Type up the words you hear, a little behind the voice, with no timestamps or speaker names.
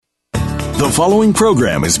The following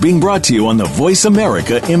program is being brought to you on the Voice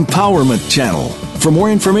America Empowerment Channel. For more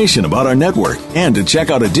information about our network and to check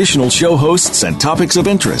out additional show hosts and topics of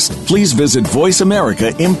interest, please visit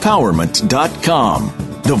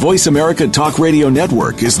voiceamericaempowerment.com. The Voice America Talk Radio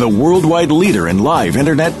Network is the worldwide leader in live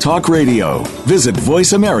Internet talk radio. Visit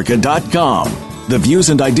voiceamerica.com. The views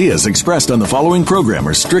and ideas expressed on the following program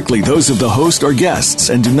are strictly those of the host or guests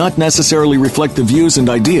and do not necessarily reflect the views and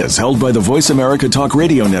ideas held by the Voice America Talk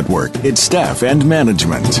Radio Network, its staff, and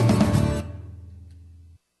management.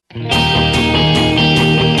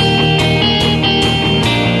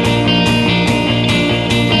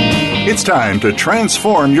 It's time to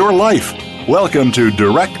transform your life. Welcome to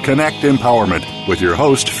Direct Connect Empowerment with your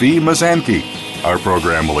host, Fee Mazanke. Our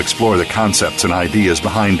program will explore the concepts and ideas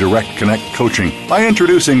behind Direct Connect coaching by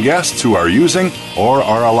introducing guests who are using or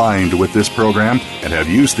are aligned with this program and have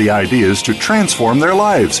used the ideas to transform their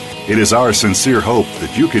lives. It is our sincere hope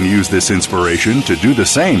that you can use this inspiration to do the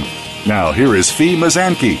same. Now, here is Fee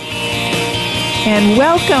Mazanke. And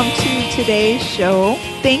welcome to today's show.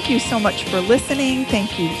 Thank you so much for listening.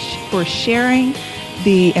 Thank you for sharing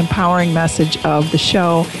the empowering message of the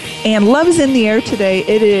show. And love is in the air today.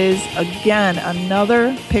 It is, again,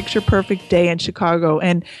 another picture-perfect day in Chicago.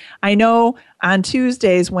 And I know on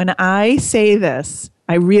Tuesdays when I say this,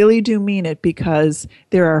 I really do mean it, because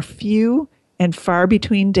there are few and far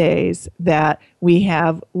between days that we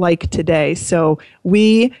have like today. So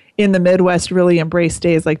we in the Midwest really embrace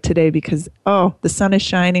days like today because, the sun is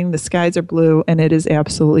shining, the skies are blue, and it is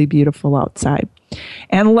absolutely beautiful outside.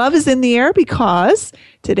 And love is in the air because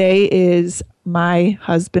today is my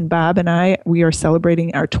husband, Bob, and we are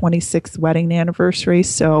celebrating our 26th wedding anniversary.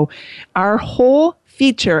 So our whole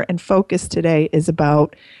feature and focus today is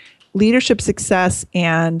about leadership success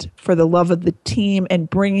and for the love of the team and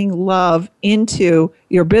bringing love into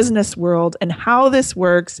your business world and how this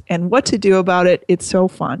works and what to do about it. It's so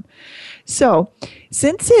fun. So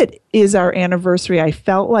since it is our anniversary, I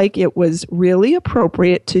felt like it was really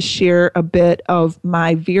appropriate to share a bit of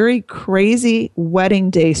my very crazy wedding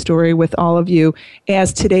day story with all of you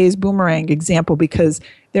as today's boomerang example, because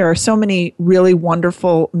there are so many really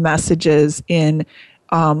wonderful messages in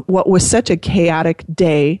what was such a chaotic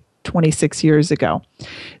day 26 years ago.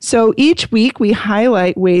 So each week we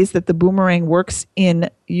highlight ways that the boomerang works in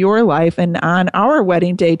your life. And on our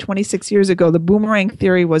wedding day 26 years ago, the boomerang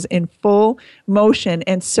theory was in full motion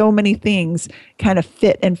and so many things kind of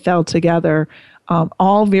fit and fell together,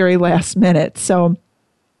 all very last minute. So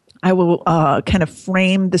I will kind of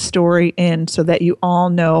frame the story in so that you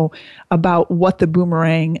all know about what the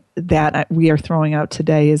boomerang that we are throwing out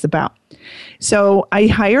today is about. So I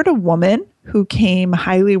hired a woman who came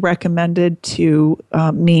highly recommended to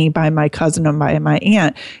me by my cousin and by my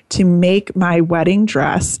aunt to make my wedding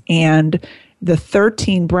dress and the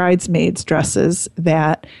 13 bridesmaids dresses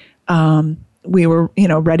that we were,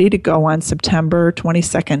 ready to go on September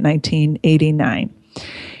 22nd, 1989.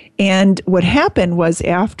 And what happened was,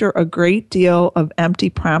 after a great deal of empty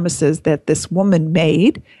promises that this woman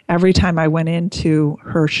made, every time I went into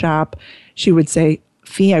her shop, she would say,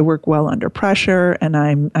 Fee, I work well under pressure, and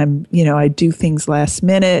I do things last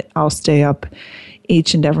minute. I'll stay up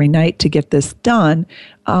each and every night to get this done.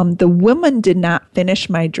 The woman did not finish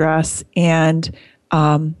my dress, and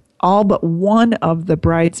all but one of the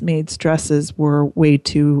bridesmaids' dresses were way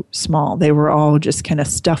too small. They were all just kind of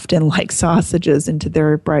stuffed in like sausages into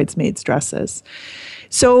their bridesmaids' dresses.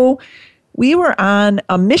 So we were on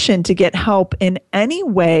a mission to get help in any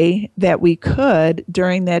way that we could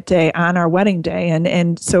during that day on our wedding day.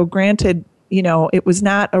 And so granted, it was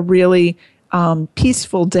not a really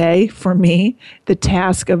peaceful day for me, the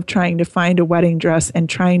task of trying to find a wedding dress and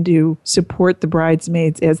trying to support the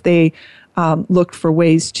bridesmaids as they looked for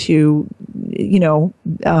ways to,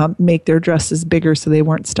 make their dresses bigger so they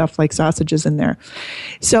weren't stuffed like sausages in there.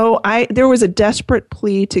 So there was a desperate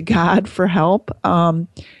plea to God for help.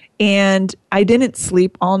 And I didn't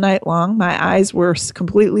sleep all night long. My eyes were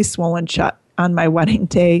completely swollen shut on my wedding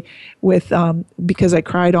day because I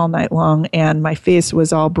cried all night long, and my face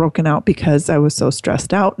was all broken out because I was so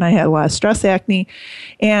stressed out and I had a lot of stress acne.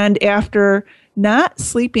 And after not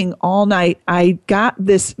sleeping all night, I got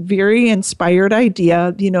this very inspired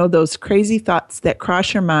idea, those crazy thoughts that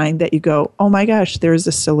cross your mind that you go, oh my gosh, there's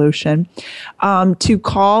a solution, to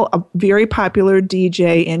call a very popular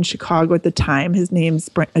DJ in Chicago at the time. His name's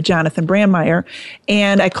Jonathan Brandmeier.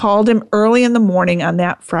 And I called him early in the morning on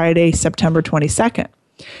that Friday, September 22nd.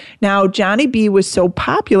 Now, Johnny B was so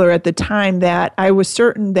popular at the time that I was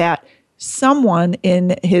certain that someone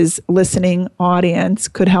in his listening audience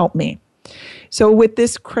could help me. So with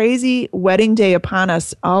this crazy wedding day upon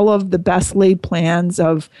us, all of the best laid plans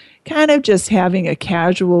of kind of just having a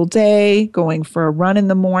casual day, going for a run in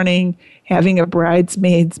the morning, having a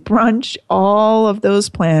bridesmaids brunch, all of those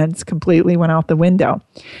plans completely went out the window.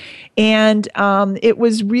 And it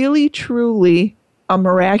was really, truly a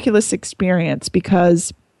miraculous experience,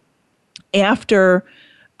 because after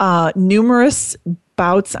numerous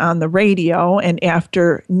bouts on the radio and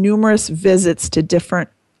after numerous visits to different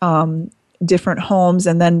homes,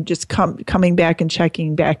 and then just coming back and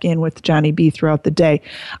checking back in with Johnny B throughout the day,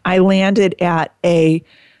 I landed at a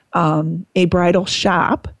bridal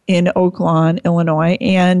shop in Oak Lawn, Illinois,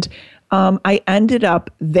 and I ended up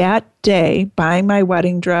that day buying my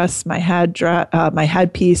wedding dress, my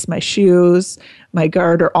headpiece, my shoes, my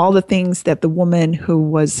garter, all the things that the woman who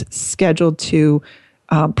was scheduled to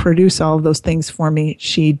produce all of those things for me,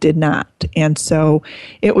 she did not. And so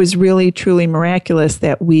it was really, truly miraculous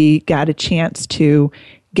that we got a chance to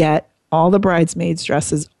get all the bridesmaids'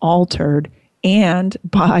 dresses altered and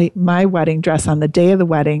buy my wedding dress on the day of the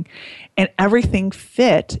wedding. And everything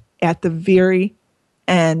fit at the very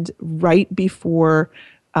end, right before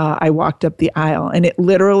I walked up the aisle. And it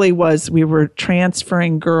literally was, we were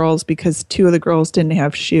transferring girls because two of the girls didn't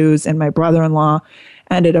have shoes, and my brother-in-law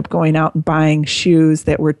ended up going out and buying shoes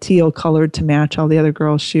that were teal colored to match all the other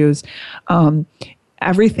girls' shoes.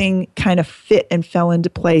 Everything kind of fit and fell into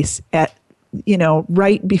place at,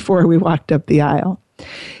 right before we walked up the aisle.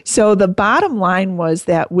 So the bottom line was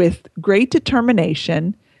that with great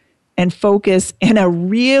determination and focus and a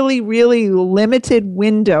really, really limited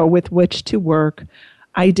window with which to work,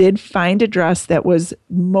 I did find a dress that was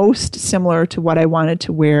most similar to what I wanted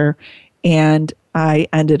to wear, and I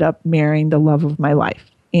ended up marrying the love of my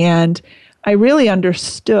life. And I really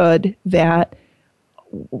understood that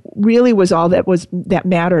really was all that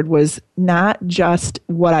mattered was not just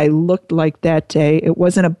what I looked like that day. It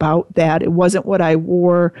wasn't about that. It wasn't what I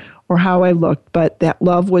wore or how I looked, but that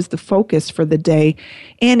love was the focus for the day,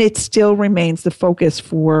 and it still remains the focus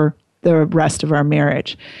for the rest of our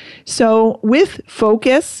marriage. So with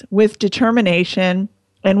focus, with determination,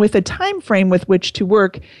 and with a time frame with which to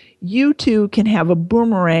work, you too can have a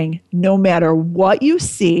boomerang no matter what you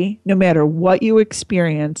see, no matter what you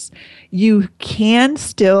experience. You can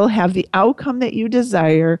still have the outcome that you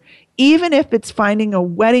desire, even if it's finding a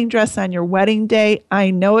wedding dress on your wedding day.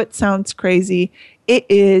 I know it sounds crazy. It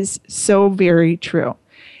is so very true.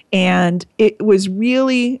 And it was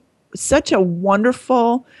really such a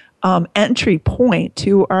wonderful entry point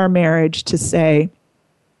to our marriage to say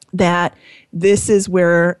that this is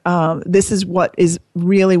where, this is what is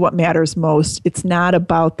really what matters most. It's not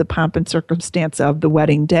about the pomp and circumstance of the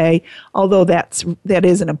wedding day, although that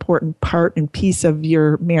is an important part and piece of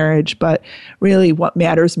your marriage, but really what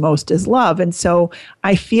matters most is love. And so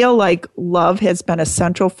I feel like love has been a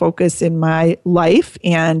central focus in my life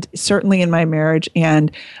and certainly in my marriage.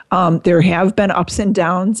 And there have been ups and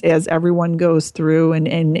downs as everyone goes through,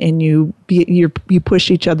 and you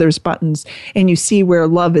push each other's buttons and you see where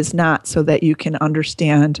love is not, so that you can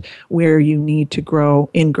understand where you need to grow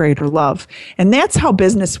in greater love. And that's how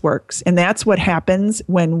business works. And that's what happens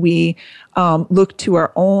when we look to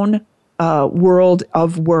our own world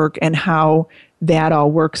of work and how that all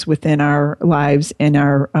works within our lives and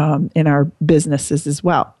in our businesses as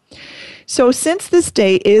well. So since this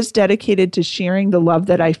day is dedicated to sharing the love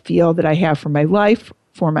that I feel that I have for my life,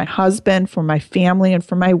 for my husband, for my family, and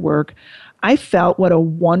for my work, I felt what a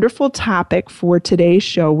wonderful topic for today's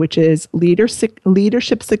show, which is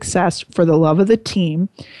leadership success for the love of the team.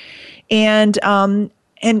 And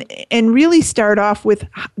really start off with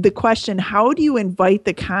the question, how do you invite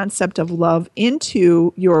the concept of love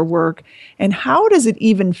into your work? And how does it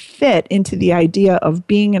even fit into the idea of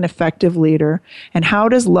being an effective leader? And how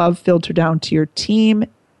does love filter down to your team,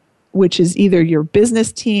 which is either your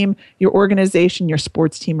business team, your organization, your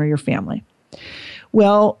sports team, or your family?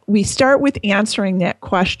 Well, we start with answering that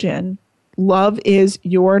question. Love is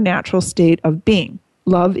your natural state of being.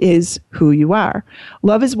 Love is who you are.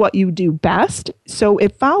 Love is what you do best. So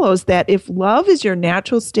it follows that if love is your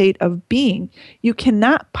natural state of being, you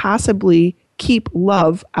cannot possibly keep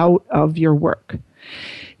love out of your work.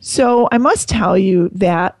 So I must tell you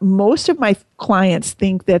that most of my clients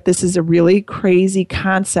think that this is a really crazy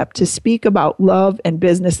concept to speak about love and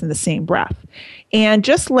business in the same breath. And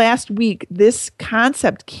just last week, this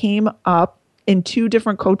concept came up in 2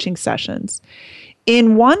 different coaching sessions.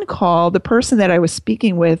 In one call, the person that I was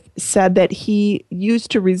speaking with said that he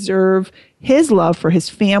used to reserve his love for his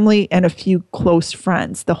family and a few close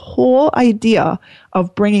friends. The whole idea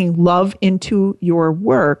of bringing love into your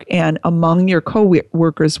work and among your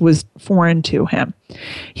co-workers was foreign to him.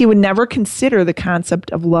 He would never consider the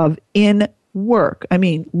concept of love in work. I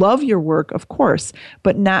mean, love your work, of course,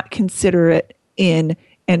 but not consider it in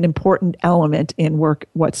an important element in work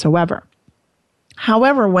whatsoever.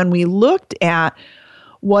 However, when we looked at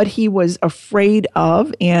what he was afraid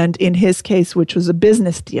of, and in his case, which was a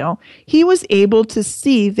business deal, he was able to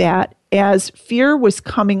see that as fear was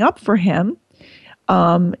coming up for him,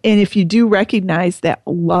 and if you do recognize that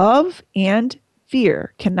love and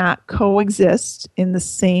fear cannot coexist in the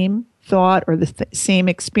same thought or the same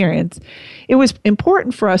experience, it was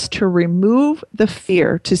important for us to remove the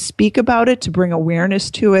fear, to speak about it, to bring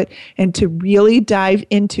awareness to it, and to really dive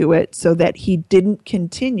into it so that he didn't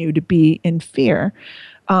continue to be in fear,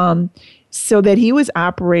 so that he was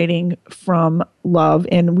operating from love,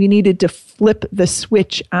 and we needed to flip the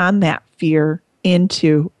switch on that fear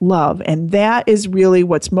into love. And that is really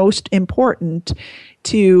what's most important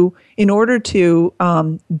in order to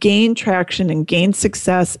gain traction and gain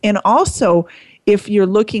success. And also, if you're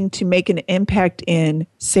looking to make an impact in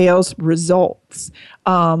sales results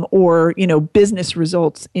or business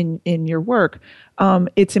results in your work,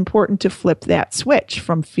 it's important to flip that switch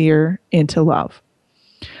from fear into love.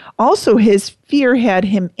 Also, his fear had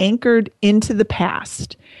him anchored into the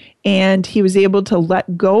past, and he was able to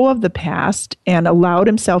let go of the past and allowed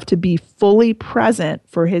himself to be fully present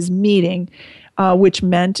for his meeting, which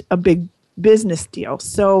meant a big business deal.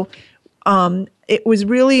 So it was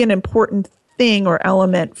really an important thing or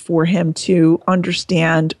element for him to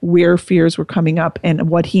understand where fears were coming up and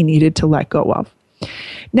what he needed to let go of.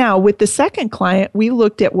 Now, with the second client, we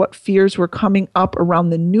looked at what fears were coming up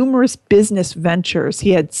around the numerous business ventures.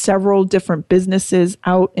 He had several different businesses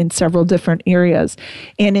out in several different areas.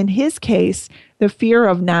 And in his case, the fear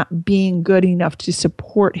of not being good enough to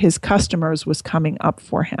support his customers was coming up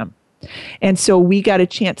for him. And so we got a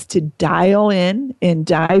chance to dial in and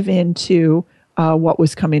dive into what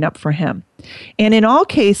was coming up for him. And in all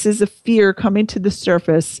cases of fear coming to the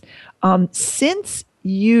surface, since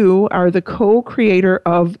you are the co-creator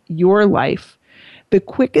of your life, the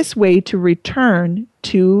quickest way to return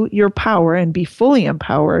to your power and be fully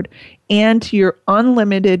empowered and to your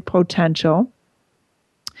unlimited potential,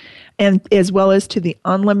 and as well as to the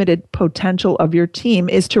unlimited potential of your team,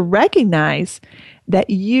 is to recognize that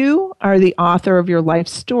you are the author of your life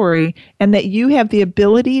story and that you have the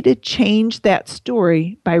ability to change that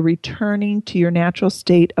story by returning to your natural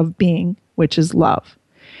state of being, which is love.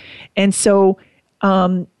 And so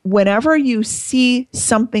whenever you see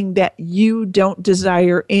something that you don't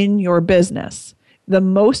desire in your business, the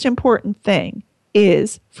most important thing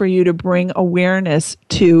is for you to bring awareness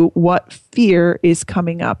to what fear is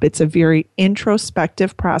coming up. It's a very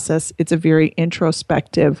introspective process. It's a very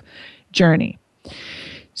introspective journey.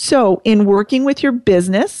 So in working with your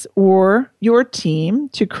business or your team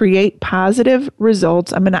to create positive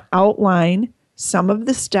results, I'm going to outline some of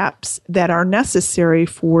the steps that are necessary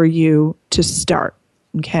for you to start.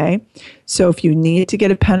 Okay. So if you need to get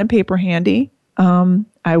a pen and paper handy,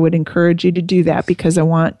 I would encourage you to do that, because I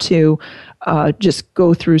want to just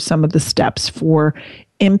go through some of the steps for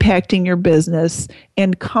impacting your business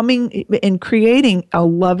and creating a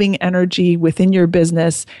loving energy within your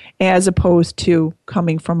business, as opposed to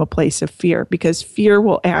coming from a place of fear, because fear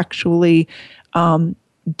will actually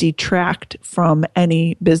detract from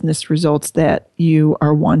any business results that you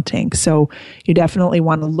are wanting. So you definitely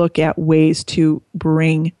want to look at ways to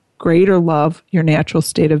bring greater love, your natural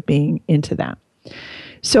state of being, into that.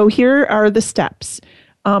 So here are the steps.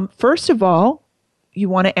 First of all, you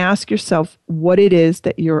want to ask yourself what it is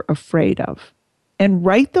that you're afraid of, and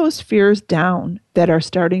write those fears down that are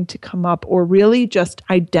starting to come up, or really just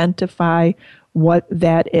identify what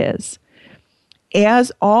that is.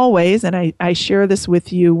 As always, and I share this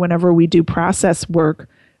with you whenever we do process work,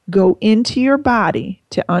 go into your body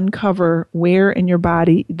to uncover where in your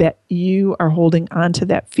body that you are holding on to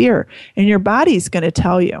that fear. And your body's going to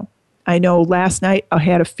tell you. I know last night I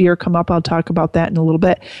had a fear come up. I'll talk about that in a little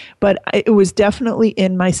bit. But it was definitely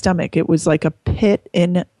in my stomach. It was like a pit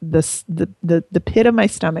in the pit of my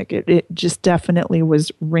stomach. It just definitely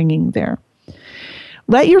was ringing there.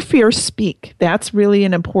 Let your fear speak. That's really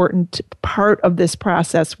an important part of this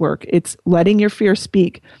process work. It's letting your fear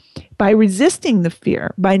speak. By resisting the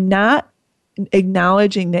fear, by not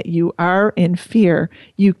acknowledging that you are in fear,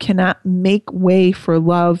 you cannot make way for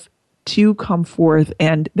love to come forth,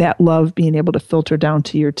 and that love being able to filter down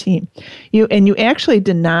to your team. You actually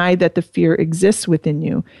deny that the fear exists within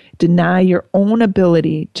you, deny your own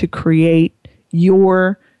ability to create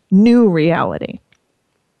your new reality.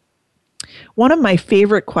 One of my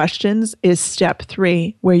favorite questions is step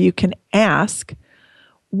 3, where you can ask,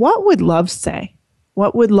 what would love say?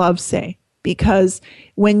 What would love say? Because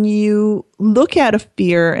when you look at a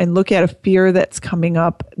fear and look at a fear that's coming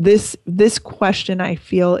up, this question, I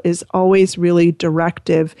feel, is always really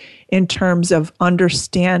directive in terms of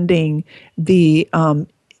understanding the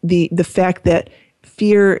fact that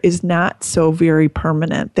fear is not so very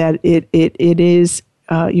permanent, that it is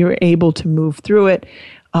you're able to move through it.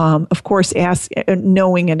 Of course,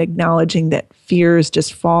 knowing and acknowledging that fear is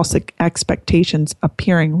just false expectations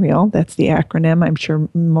appearing real. That's the acronym. I'm sure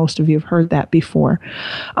most of you have heard that before.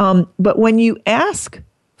 But when you ask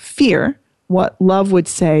fear what love would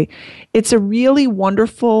say, it's a really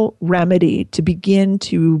wonderful remedy to begin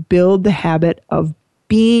to build the habit of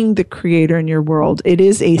being the creator in your world. It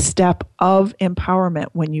is a step of empowerment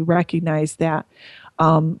when you recognize that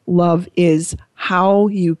love is how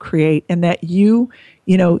you create, and that you're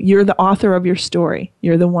the author of your story.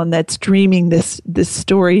 You're the one that's dreaming this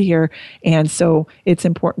story here. And so it's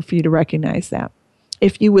important for you to recognize that.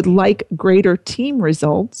 If you would like greater team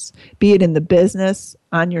results, be it in the business,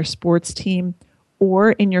 on your sports team,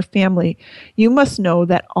 or in your family, you must know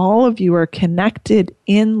that all of you are connected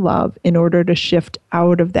in love in order to shift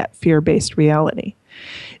out of that fear-based reality.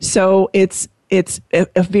 So it's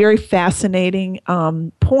a very fascinating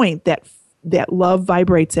point that love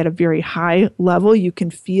vibrates at a very high level. You can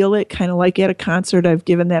feel it, kind of like at a concert. I've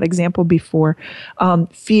given that example before.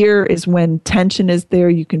 Fear is when tension is there.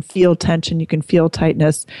 You can feel tension. You can feel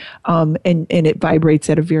tightness, and it vibrates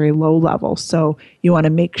at a very low level. So you want to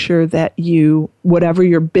make sure that whatever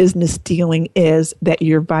your business dealing is, that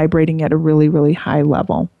you're vibrating at a really, really high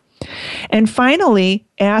level. And finally,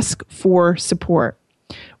 ask for support.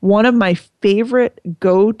 One of my favorite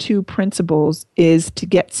go-to principles is to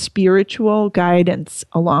get spiritual guidance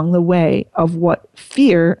along the way of what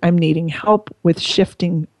fear I'm needing help with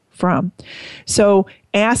shifting from. So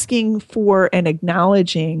asking for and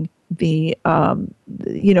acknowledging the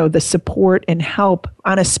support and help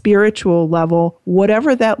on a spiritual level,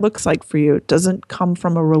 whatever that looks like for you. It doesn't come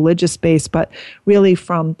from a religious base, but really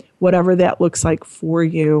from whatever that looks like for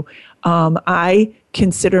you. I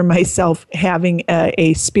consider myself having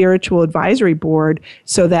a spiritual advisory board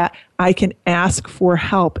so that I can ask for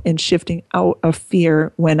help in shifting out of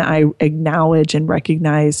fear when I acknowledge and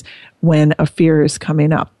recognize when a fear is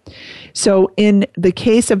coming up. So in the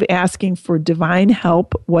case of asking for divine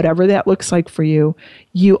help, whatever that looks like for you,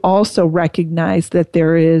 you also recognize that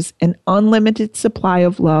there is an unlimited supply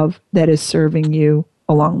of love that is serving you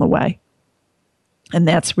along the way. And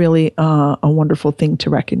that's really a wonderful thing to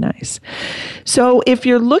recognize. So if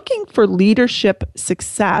you're looking for leadership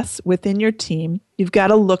success within your team, you've got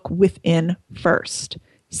to look within first.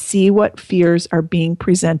 See what fears are being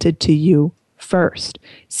presented to you first.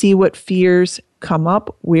 See what fears come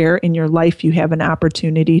up, where in your life you have an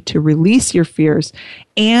opportunity to release your fears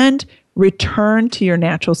and return to your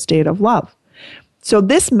natural state of love. So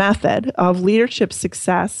this method of leadership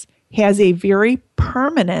success has a very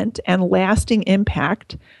permanent and lasting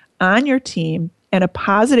impact on your team and a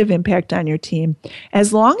positive impact on your team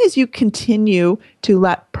as long as you continue to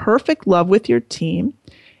let perfect love with your team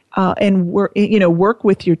and work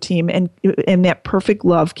with your team, and that perfect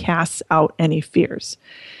love casts out any fears.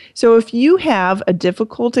 So if you have a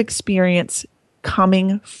difficult experience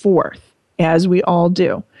coming forth, as we all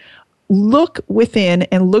do, look within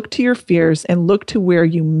and look to your fears and look to where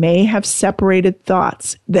you may have separated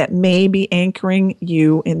thoughts that may be anchoring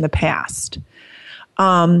you in the past.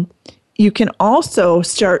 You can also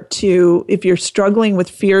start to, if you're struggling with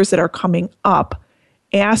fears that are coming up,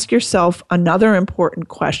 ask yourself another important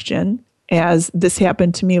question, as this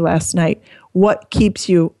happened to me last night. What keeps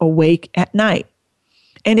you awake at night?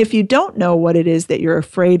 And if you don't know what it is that you're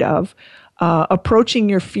afraid of, approaching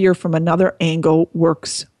your fear from another angle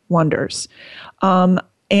works wonders.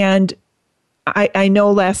 And I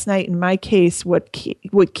know last night in my case, what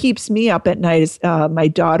keeps me up at night is my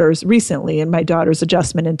daughter's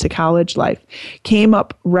adjustment into college life came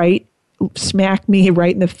up smacked me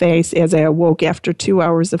right in the face as I awoke after 2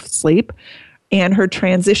 hours of sleep. And her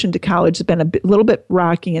transition to college has been a little bit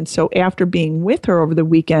rocky. And so after being with her over the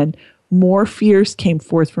weekend, more fears came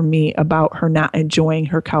forth from me about her not enjoying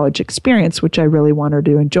her college experience, which I really want her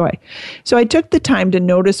to enjoy. So I took the time to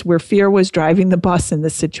notice where fear was driving the bus in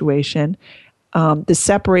this situation, the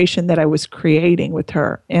separation that I was creating with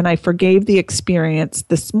her. And I forgave the experience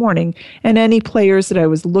this morning and any players that I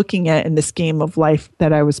was looking at in this game of life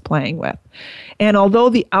that I was playing with. And although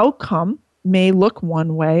the outcome may look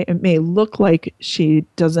one way, it may look like she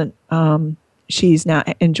doesn't, she's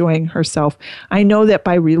not enjoying herself. I know that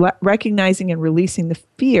by recognizing and releasing the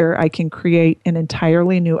fear, I can create an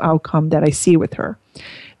entirely new outcome that I see with her.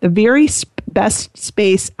 The very best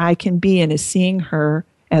space I can be in is seeing her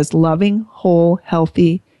as loving, whole,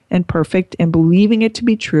 healthy, and perfect, and believing it to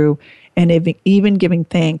be true, and even giving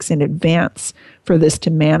thanks in advance for this to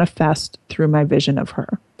manifest through my vision of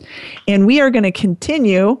her. And we are going to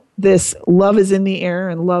continue this love is in the air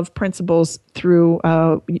and love principles through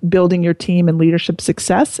building your team and leadership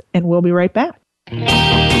success, and we'll be right back.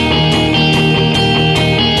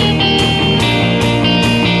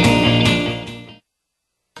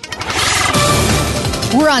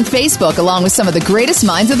 We're on Facebook along with some of the greatest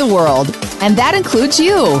minds of the world, and that includes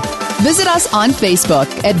you. Visit us on Facebook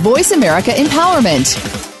at Voice America Empowerment.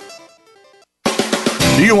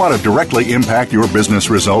 Do you want to directly impact your business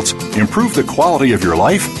results, improve the quality of your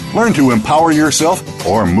life, learn to empower yourself,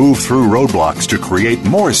 or move through roadblocks to create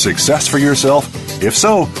more success for yourself? If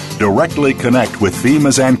so, directly connect with Fee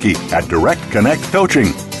Mazanke at Direct Connect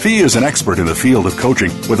Coaching. Fee is an expert in the field of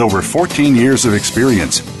coaching with over 14 years of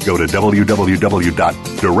experience. Go to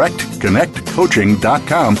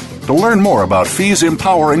www.directconnectcoaching.com to learn more about Fee's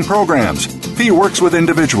empowering programs. Fee works with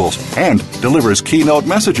individuals and delivers keynote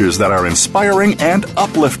messages that are inspiring and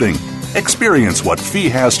uplifting. Experience what Fee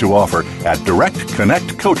has to offer at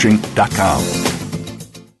directconnectcoaching.com.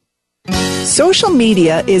 Social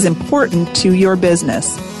media is important to your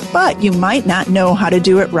business, but you might not know how to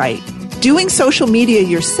do it right. Doing social media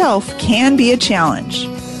yourself can be a challenge.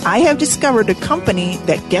 I have discovered a company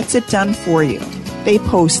that gets it done for you. They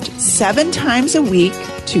post 7 times a week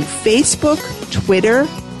to Facebook, Twitter,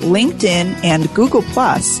 LinkedIn, and Google+,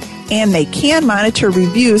 and they can monitor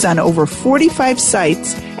reviews on over 45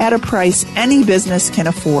 sites at a price any business can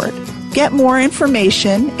afford. Get more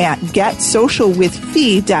information at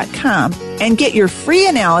getsocialwithfee.com and get your free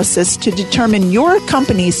analysis to determine your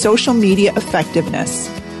company's social media effectiveness.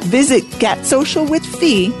 Visit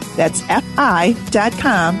getsocialwithfee, that's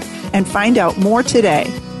FI.com, and find out more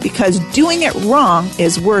today, because doing it wrong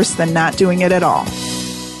is worse than not doing it at all.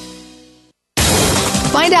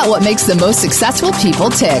 Find out what makes the most successful people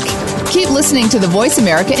tick. Keep listening to the Voice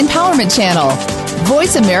America Empowerment Channel.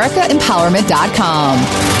 VoiceAmericaEmpowerment.com.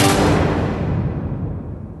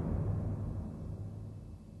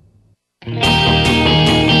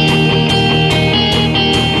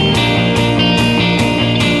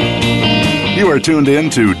 You are tuned in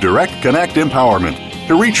to Direct Connect Empowerment.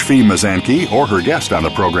 To reach Fee Mazanke or her guest on the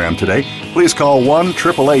program today, please call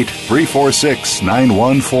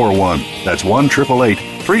 1-888-346-9141. That's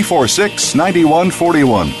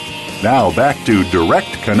 1-888-346-9141. Now back to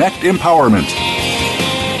Direct Connect Empowerment.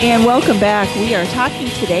 And welcome back. We are talking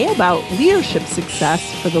today about leadership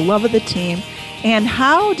success for the love of the team, and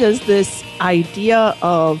how does this idea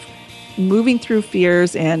of moving through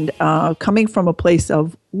fears and coming from a place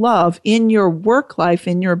of love in your work life,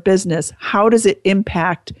 in your business, how does it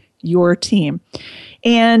impact your team?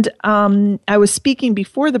 And I was speaking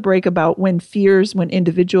before the break about when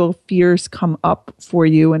individual fears come up for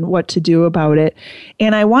you and what to do about it.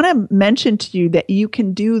 And I want to mention to you that you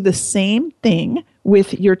can do the same thing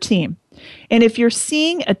with your team. And if you're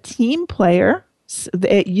seeing a team player,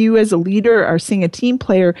 that you as a leader are seeing a team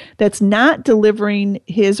player that's not delivering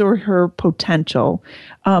his or her potential,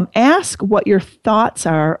 ask what your thoughts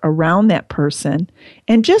are around that person,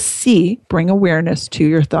 and just bring awareness to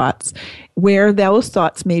your thoughts, where those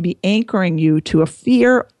thoughts may be anchoring you to a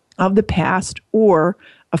fear of the past or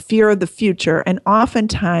a fear of the future. And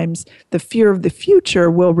oftentimes the fear of the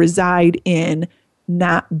future will reside in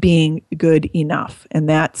not being good enough. And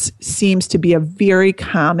that seems to be a very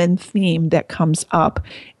common theme that comes up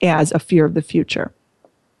as a fear of the future.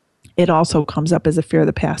 It also comes up as a fear of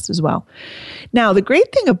the past as well. Now, the great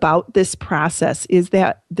thing about this process is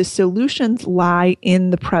that the solutions lie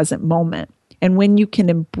in the present moment. And when you can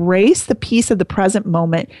embrace the peace of the present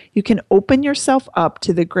moment, you can open yourself up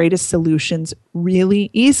to the greatest solutions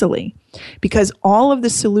really easily, because all of the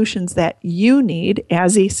solutions that you need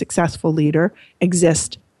as a successful leader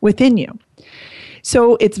exist within you.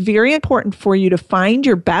 So it's very important for you to find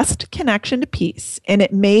your best connection to peace. And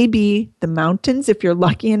it may be the mountains, if you're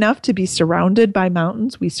lucky enough to be surrounded by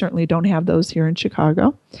mountains. We certainly don't have those here in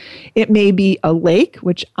Chicago. It may be a lake,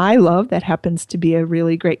 which I love. That happens to be a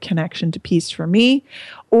really great connection to peace for me.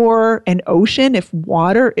 Or an ocean, if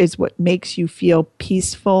water is what makes you feel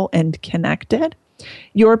peaceful and connected.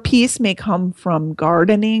 Your peace may come from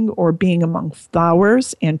gardening or being among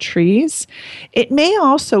flowers and trees. It may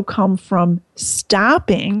also come from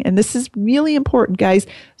stopping, and this is really important, guys,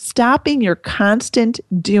 stopping your constant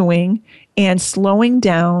doing and slowing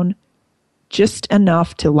down just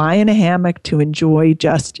enough to lie in a hammock to enjoy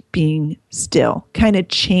just being still, kind of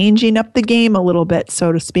changing up the game a little bit,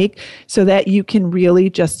 so to speak, so that you can really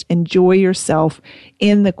just enjoy yourself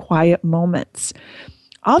in the quiet moments.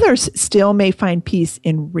 Others still may find peace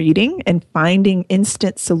in reading and finding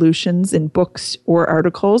instant solutions in books or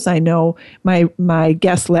articles. I know my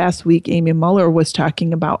guest last week, Amy Muller, was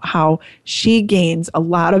talking about how she gains a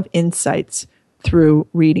lot of insights through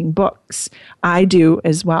reading books. I do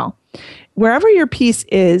as well. Wherever your peace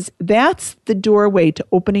is, that's the doorway to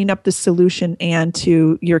opening up the solution and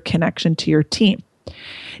to your connection to your team.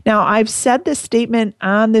 Now, I've said this statement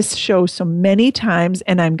on this show so many times,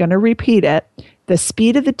 and I'm going to repeat it. The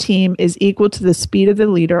speed of the team is equal to the speed of the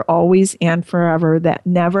leader, always and forever. That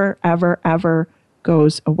never, ever, ever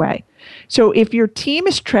goes away. So if your team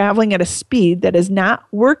is traveling at a speed that is not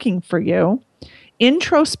working for you,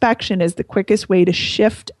 introspection is the quickest way to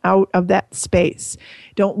shift out of that space.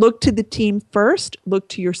 Don't look to the team first, look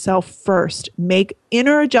to yourself first. Make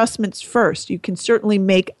inner adjustments first. You can certainly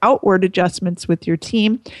make outward adjustments with your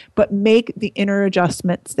team, but make the inner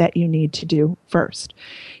adjustments that you need to do first.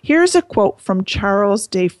 Here's a quote from Charles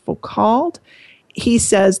de Foucauld. He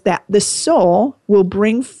says that the soul will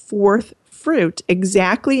bring forth fruit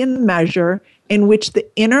exactly in the measure in which the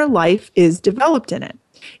inner life is developed in it.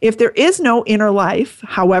 If there is no inner life,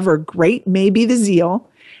 however great may be the zeal,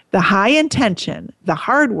 the high intention, the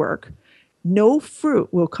hard work, no fruit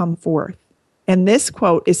will come forth. And this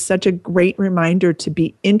quote is such a great reminder to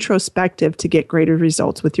be introspective to get greater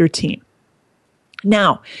results with your team.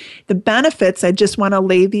 Now, the benefits, I just want to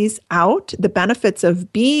lay these out. The benefits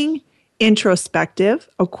of being introspective,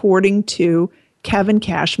 according to Kevin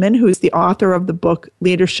Cashman, who's the author of the book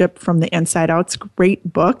Leadership from the Inside Out, it's a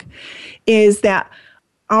great book, is that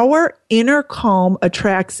our inner calm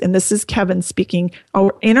attracts, and this is Kevin speaking,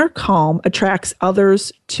 our inner calm attracts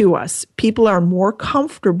others to us. People are more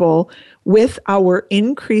comfortable with our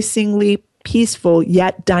increasingly peaceful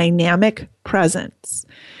yet dynamic presence.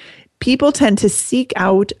 People tend to seek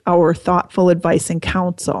out our thoughtful advice and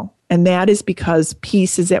counsel, and that is because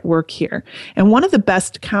peace is at work here. And one of the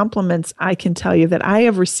best compliments I can tell you that I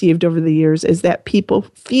have received over the years is that people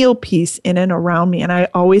feel peace in and around me. And I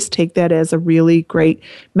always take that as a really great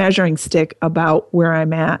measuring stick about where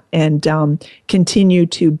I'm at and continue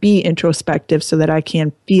to be introspective so that I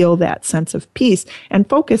can feel that sense of peace and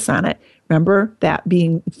focus on it. Remember that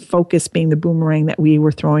being focus being the boomerang that we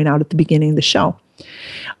were throwing out at the beginning of the show.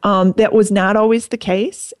 That was not always the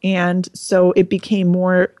case, and so it became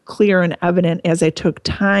more clear and evident as I took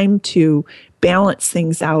time to balance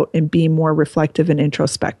things out and be more reflective and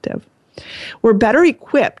introspective. We're better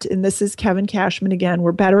equipped, and this is Kevin Cashman again,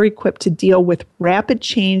 we're better equipped to deal with rapid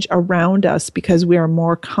change around us because we are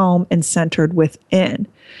more calm and centered within.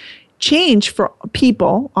 Change for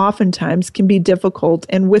people oftentimes can be difficult,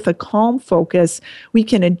 and with a calm focus, we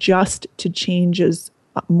can adjust to changes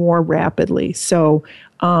more rapidly. So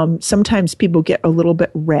sometimes people get a little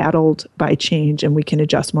bit rattled by change and we can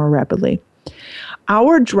adjust more rapidly.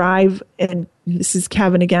 Our drive, and this is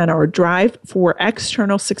Kevin again, our drive for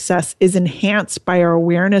external success is enhanced by our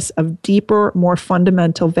awareness of deeper, more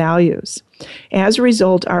fundamental values. As a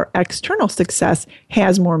result, our external success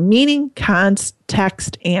has more meaning,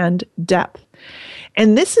 context, and depth.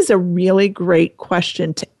 And this is a really great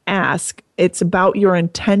question to ask. It's about your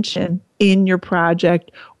intention in your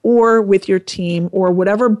project or with your team or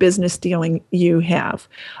whatever business dealing you have.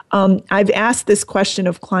 I've asked this question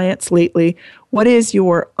of clients lately. What is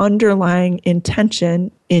your underlying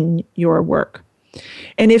intention in your work?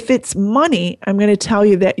 And if it's money, I'm going to tell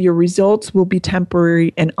you that your results will be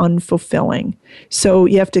temporary and unfulfilling. So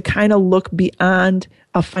you have to kind of look beyond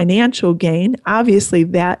a financial gain. Obviously,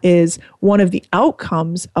 that is one of the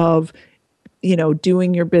outcomes of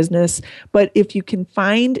doing your business. But if you can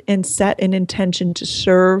find and set an intention to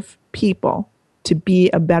serve people, to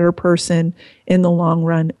be a better person in the long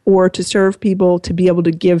run, or to serve people to be able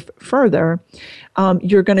to give further,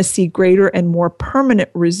 you're going to see greater and more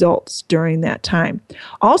permanent results during that time.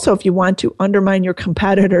 Also, if you want to undermine your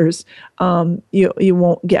competitors, you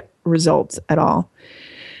won't get results at all.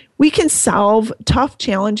 We can solve tough,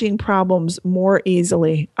 challenging problems more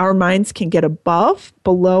easily. Our minds can get above,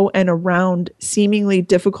 below, and around seemingly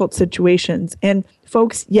difficult situations. And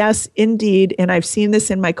folks, yes, indeed, and I've seen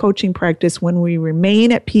this in my coaching practice, when we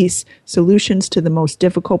remain at peace, solutions to the most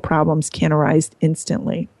difficult problems can arise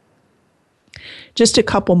instantly. Just a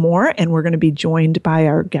couple more, and we're going to be joined by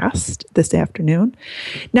our guest this afternoon.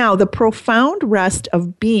 Now, the profound rest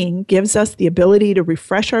of being gives us the ability to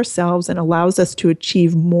refresh ourselves and allows us to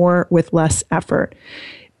achieve more with less effort.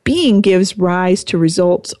 Being gives rise to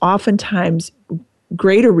results, oftentimes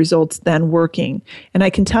greater results than working. And I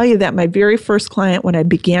can tell you that my very first client when I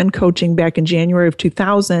began coaching back in January of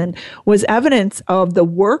 2000 was evidence of the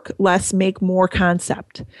work less, make more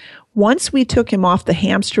concept. Once we took him off the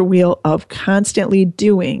hamster wheel of constantly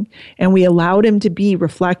doing and we allowed him to be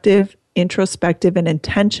reflective, introspective, and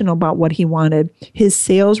intentional about what he wanted, his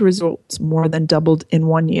sales results more than doubled in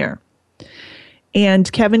 1 year.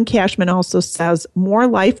 And Kevin Cashman also says more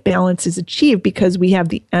life balance is achieved because we have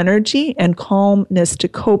the energy and calmness to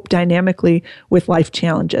cope dynamically with life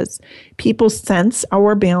challenges. People sense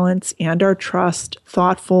our balance and our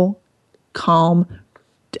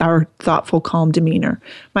our thoughtful, calm demeanor.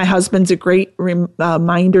 My husband's a great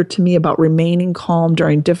reminder to me about remaining calm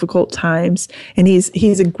during difficult times, and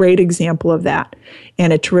he's a great example of that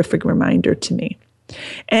and a terrific reminder to me.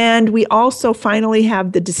 And we also finally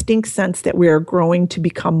have the distinct sense that we are growing to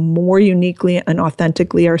become more uniquely and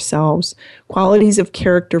authentically ourselves. Qualities of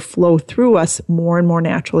character flow through us more and more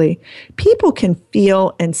naturally. People can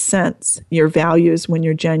feel and sense your values when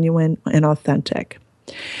you're genuine and authentic.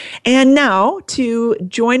 And now to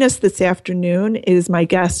join us this afternoon is my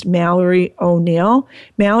guest, Mallory O'Neill.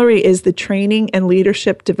 Mallory is the Training and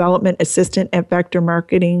Leadership Development Assistant at Vector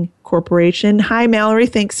Marketing Corporation. Hi, Mallory.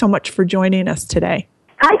 Thanks so much for joining us today.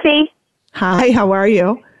 Hi, Fee. Hi, how are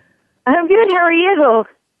you? I'm good. How are you?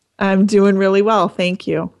 I'm doing really well. Thank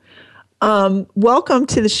you. Welcome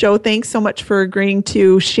to the show. Thanks so much for agreeing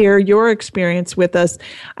to share your experience with us.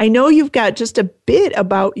 I know you've got just a bit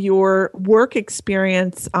about your work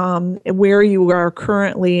experience, where you are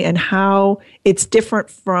currently and how it's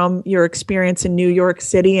different from your experience in New York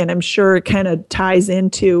City. And I'm sure it kind of ties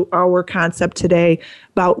into our concept today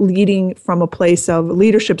about leading from a place of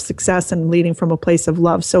leadership success and leading from a place of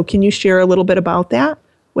love. So can you share a little bit about that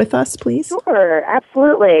with us, please? Sure,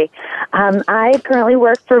 absolutely. I currently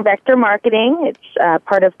work for Vector Marketing. It's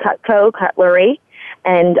part of Cutco Cutlery,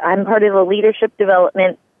 and I'm part of the Leadership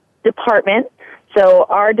Development Department. So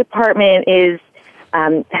our department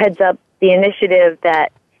heads up the initiative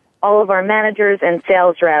that all of our managers and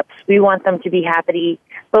sales reps, we want them to be happy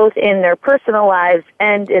both in their personal lives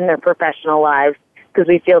and in their professional lives, because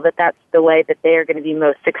we feel that that's the way that they are going to be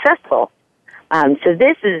most successful. So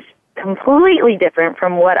this is completely different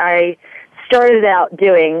from what I started out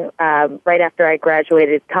doing right after I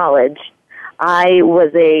graduated college. I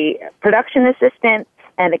was a production assistant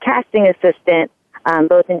and a casting assistant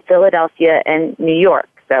both in Philadelphia and New York.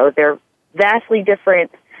 So they're vastly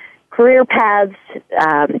different career paths,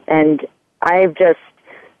 and I've just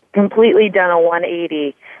completely done a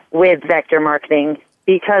 180 with Vector Marketing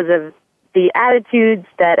because of the attitudes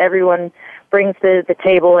that everyone brings to the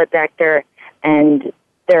table at Vector and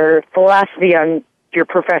their philosophy on your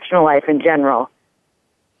professional life in general.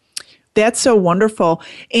 That's so wonderful.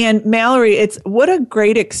 And Mallory, it's what a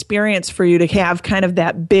great experience for you to have kind of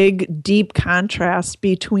that big, deep contrast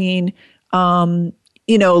between,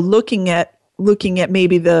 looking at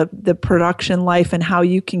maybe the production life and how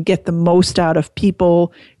you can get the most out of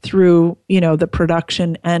people through, the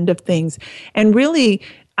production end of things. And really,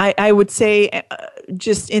 I would say,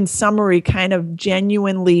 just in summary, kind of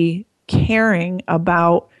genuinely caring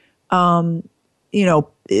about,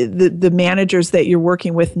 the managers that you're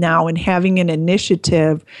working with now and having an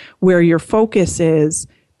initiative where your focus is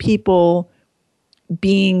people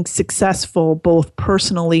being successful both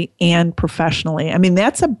personally and professionally. I mean,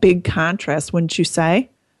 that's a big contrast, wouldn't you say?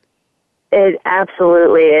 It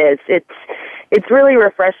absolutely is. It's really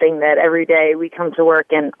refreshing that every day we come to work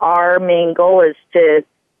and our main goal is to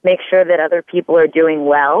make sure that other people are doing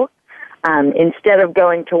well, instead of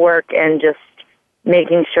going to work and just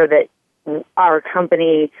making sure that our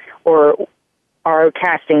company or our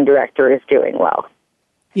casting director is doing well.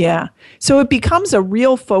 Yeah. So it becomes a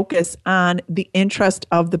real focus on the interest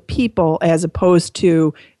of the people as opposed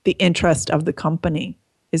to the interest of the company.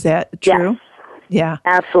 Is that true? Yes. Yeah.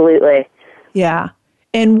 Absolutely. Yeah.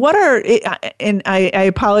 And I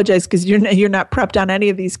apologize because you're not prepped on any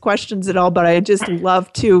of these questions at all, but I just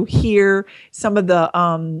love to hear some of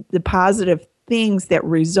the positive things that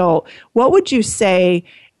result. What would you say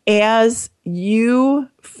as you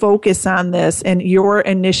focus on this and your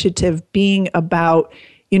initiative being about,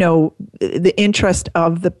 the interest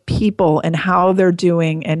of the people and how they're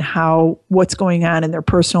doing and what's going on in their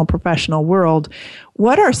personal and professional world,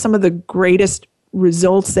 what are some of the greatest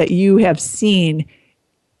results that you have seen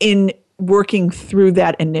in working through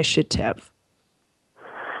that initiative?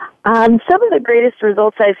 Some of the greatest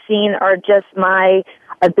results I've seen are just my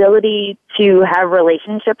ability to have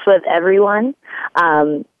relationships with everyone.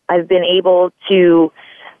 I've been able to,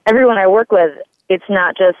 everyone I work with, it's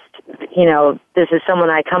not just, this is someone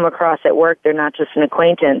I come across at work. They're not just an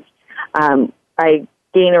acquaintance. I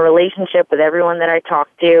gain a relationship with everyone that I talk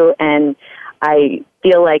to, and I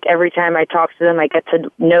feel like every time I talk to them, I get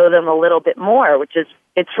to know them a little bit more,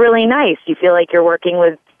 it's really nice. You feel like you're working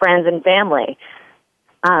with friends and family.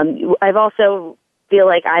 I've also feel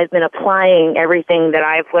like I've been applying everything that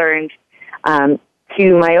I've learned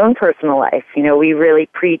to my own personal life. We really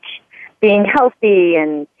preach being healthy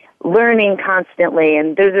and learning constantly,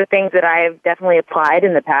 and those are things that I have definitely applied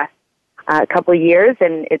in the past couple of years,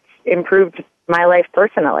 and it's improved my life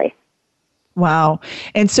personally. Wow.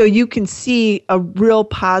 And so you can see a real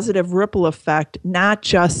positive ripple effect, not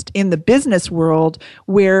just in the business world,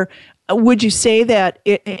 where would you say that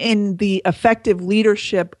in the effective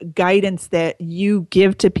leadership guidance that you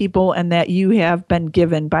give to people and that you have been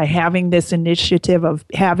given by having this initiative of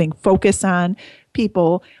having focus on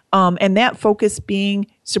people, and that focus being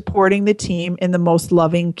supporting the team in the most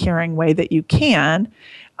loving, caring way that you can,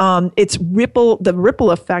 the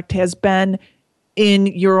ripple effect has been in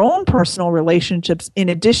your own personal relationships in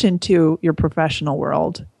addition to your professional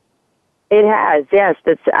world? It has, yes,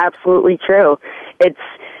 that's absolutely true.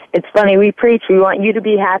 It's funny, we preach, we want you to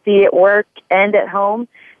be happy at work and at home,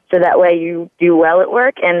 so that way you do well at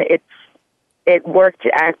work, and it worked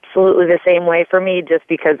absolutely the same way for me, just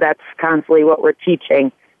because that's constantly what we're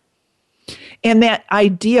teaching. And that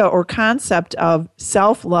idea or concept of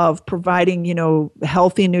self-love, providing,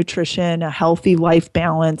 healthy nutrition, a healthy life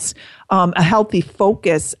balance, a healthy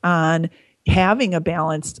focus on having a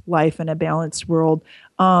balanced life and a balanced world,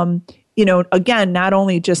 again, not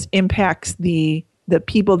only just impacts the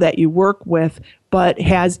people that you work with, but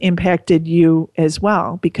has impacted you as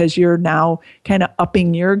well, because you're now kind of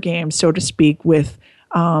upping your game, so to speak, with,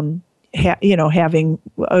 having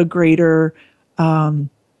a greater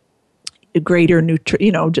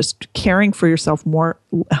just caring for yourself more,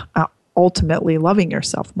 ultimately loving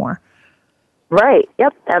yourself more. Right.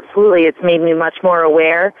 Yep. Absolutely. It's made me much more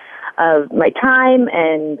aware of my time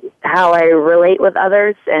and how I relate with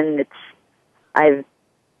others, and I've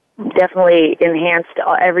definitely enhanced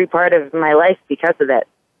every part of my life because of it.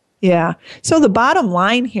 Yeah. So the bottom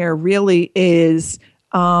line here really is,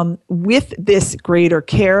 with this greater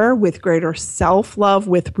care, with greater self-love,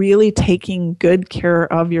 with really taking good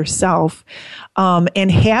care of yourself,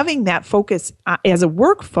 and having that focus as a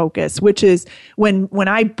work focus, which is when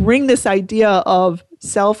I bring this idea of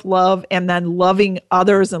self-love and then loving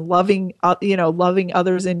others and loving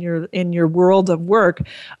others in your world of work,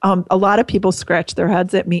 a lot of people scratch their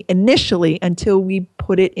heads at me initially until we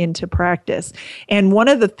put it into practice. And one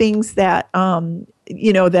of the things that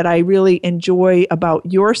that I really enjoy about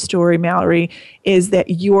your story, Mallory, is that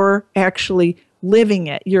you're actually living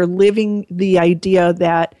it. You're living the idea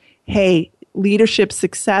that, hey, leadership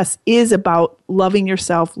success is about loving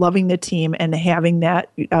yourself, loving the team, and having that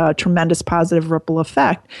tremendous positive ripple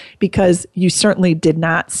effect, because you certainly did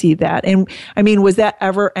not see that. And I mean, was that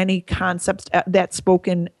ever any concept that's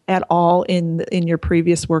spoken at all in your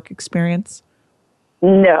previous work experience?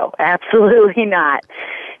 No, absolutely not.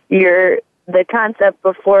 The concept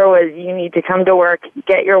before was you need to come to work,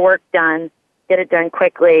 get your work done, get it done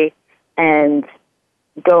quickly, and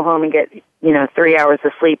go home and get 3 hours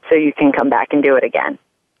of sleep so you can come back and do it again.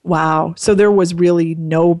 Wow. So there was really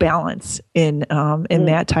no balance in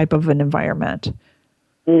that type of an environment.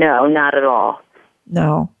 No, not at all.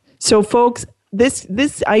 No. So folks,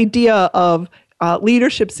 this idea of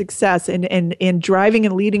leadership success and driving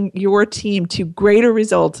and leading your team to greater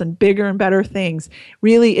results and bigger and better things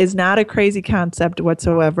really is not a crazy concept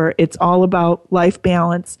whatsoever. It's all about life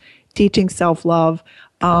balance, teaching self-love,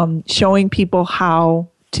 showing people how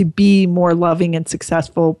to be more loving and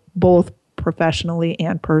successful, both professionally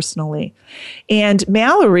and personally. And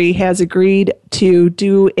Mallory has agreed to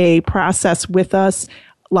do a process with us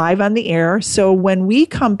live on the air. So when we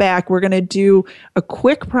come back, we're going to do a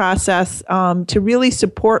quick process to really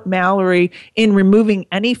support Mallory in removing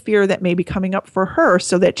any fear that may be coming up for her,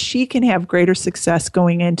 so that she can have greater success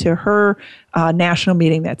going into her national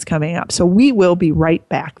meeting that's coming up. So we will be right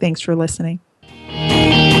back. Thanks for listening.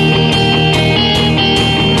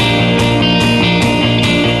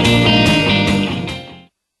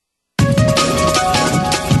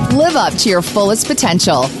 Live up to your fullest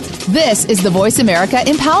potential. This is the Voice America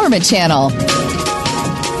Empowerment Channel.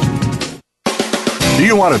 Do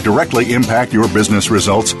you want to directly impact your business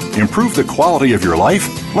results, improve the quality of your life,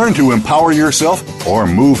 learn to empower yourself, or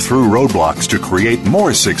move through roadblocks to create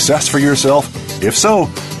more success for yourself? If so,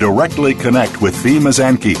 directly connect with Fee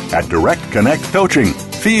Mazanke at Direct Connect Coaching.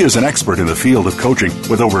 Fee is an expert in the field of coaching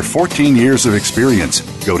with over 14 years of experience.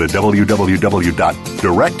 Go to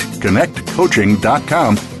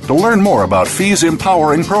www.directconnectcoaching.com to learn more about Fee's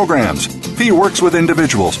empowering programs. Fee works with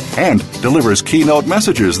individuals and delivers keynote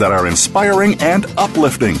messages that are inspiring and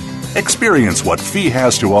uplifting. Experience what Fee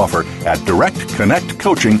has to offer at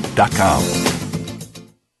directconnectcoaching.com.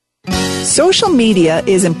 Social media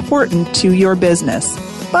is important to your business,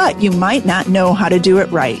 but you might not know how to do it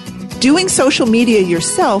right. Doing social media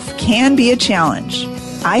yourself can be a challenge.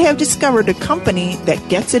 I have discovered a company that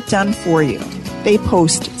gets it done for you. They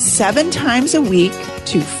post 7 times a week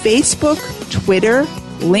to Facebook, Twitter,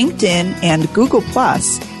 LinkedIn, and Google+,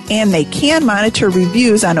 and they can monitor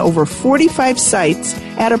reviews on over 45 sites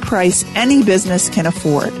at a price any business can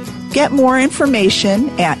afford. Get more information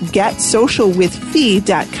at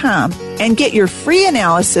getsocialwithfee.com and get your free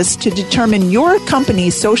analysis to determine your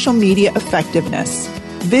company's social media effectiveness.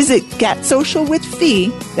 Visit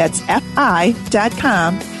getsocialwithfee, that's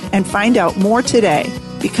FI.com, and find out more today,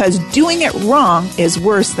 because doing it wrong is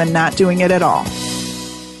worse than not doing it at all.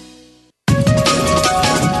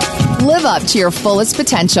 Live up to your fullest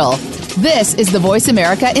potential. This is the Voice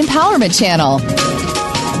America Empowerment Channel.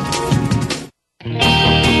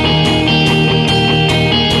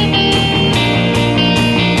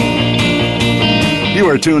 You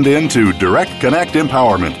are tuned in to Direct Connect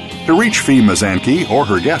Empowerment. To reach Fee Mazanke or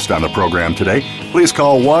her guest on the program today, please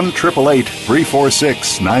call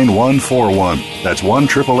 1-888-346-9141. That's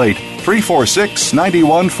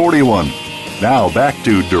 1-888-346-9141. Now back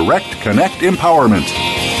to Direct Connect Empowerment.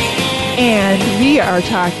 And we are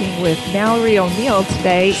talking with Mallory O'Neill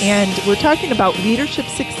today, and we're talking about leadership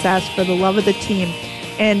success for the love of the team.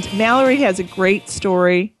 And Mallory has a great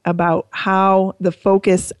story about how the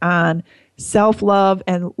focus on self-love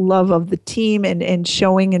and love of the team and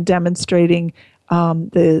showing and demonstrating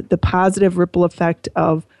the positive ripple effect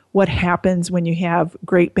of what happens when you have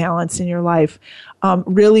great balance in your life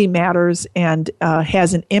really matters and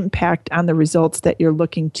has an impact on the results that you're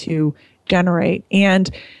looking to generate. And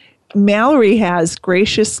Mallory has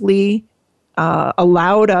graciously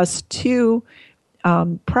allowed us to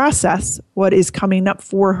process what is coming up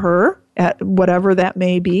for her, at whatever that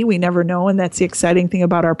may be. We never know, and that's the exciting thing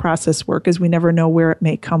about our process work, is we never know where it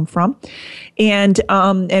may come from and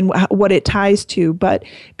what it ties to. But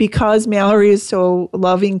because Mallory is so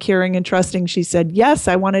loving, caring, and trusting, she said, yes,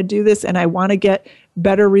 I want to do this, and I want to get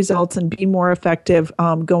better results and be more effective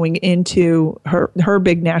going into her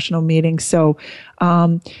big national meeting. So,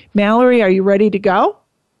 Mallory, are you ready to go?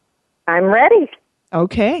 I'm ready.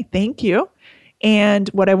 Okay, thank you. And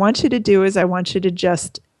what I want you to do is I want you to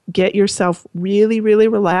just get yourself really, really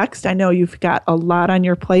relaxed. I know you've got a lot on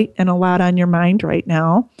your plate and a lot on your mind right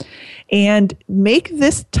now. And make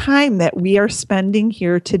this time that we are spending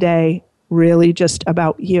here today really just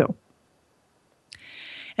about you.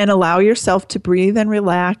 And allow yourself to breathe and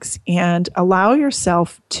relax, and allow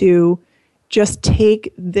yourself to just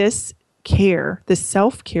take this care, this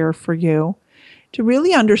self-care for you, to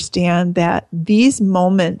really understand that these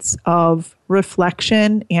moments of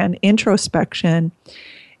reflection and introspection,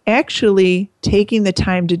 actually taking the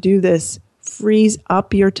time to do this frees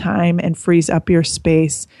up your time and frees up your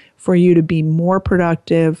space for you to be more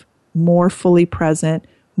productive, more fully present,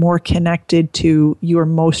 more connected to your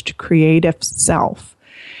most creative self.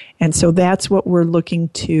 And so that's what we're looking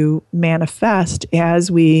to manifest as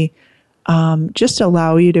we just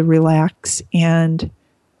allow you to relax and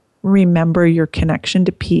remember your connection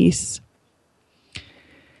to peace.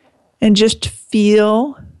 And just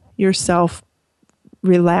feel yourself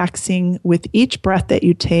relaxing with each breath that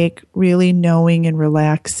you take, really knowing and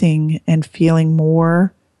relaxing and feeling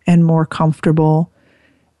more and more comfortable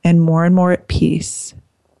and more at peace.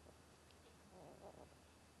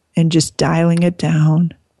 And just dialing it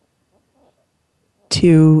down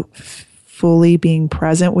to fully being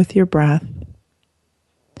present with your breath,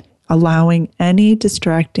 allowing any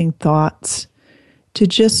distracting thoughts to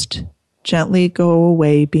just gently go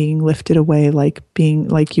away, being lifted away like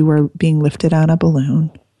you were being lifted on a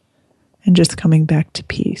balloon, and just coming back to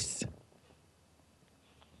peace.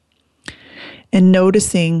 And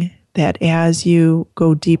noticing that as you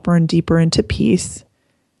go deeper and deeper into peace,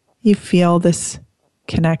 you feel this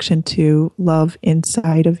connection to love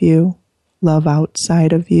inside of you, love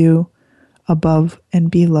outside of you, above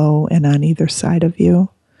and below and on either side of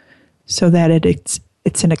you, so that it's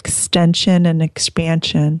an extension and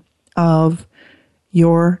expansion of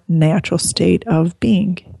your natural state of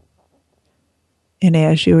being. And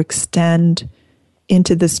as you extend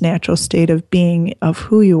into this natural state of being of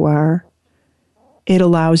who you are, it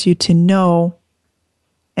allows you to know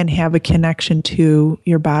and have a connection to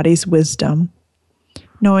your body's wisdom,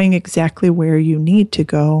 knowing exactly where you need to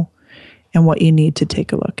go and what you need to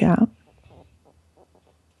take a look at.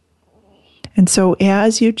 And so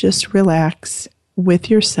as you just relax with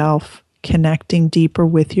yourself, connecting deeper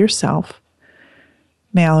with yourself,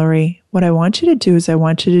 Mallory, what I want you to do is I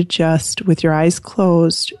want you to just, with your eyes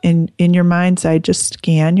closed, in your mind's eye, just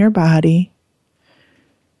scan your body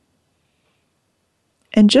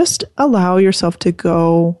and just allow yourself to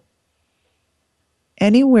go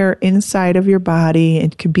anywhere inside of your body.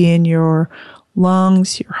 It could be in your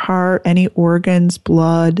lungs, your heart, any organs,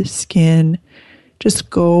 blood, skin. Just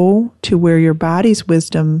go to where your body's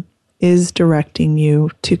wisdom is directing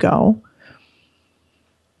you to go.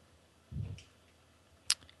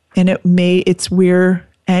 And it's where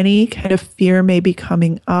any kind of fear may be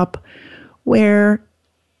coming up, where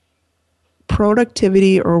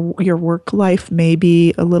productivity or your work life may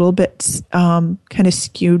be a little bit kind of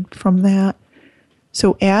skewed from that.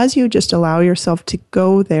 So as you just allow yourself to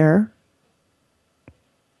go there,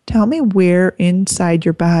 tell me where inside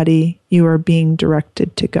your body you are being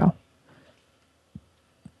directed to go.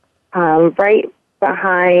 Right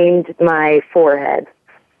behind my forehead.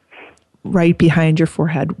 Right behind your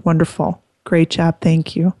forehead. Wonderful. Great job.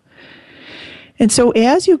 Thank you. And so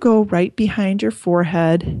as you go right behind your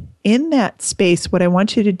forehead, in that space, what I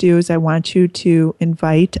want you to do is I want you to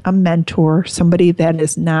invite a mentor, somebody that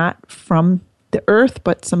is not from the earth,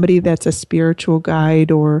 but somebody that's a spiritual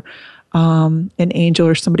guide or an angel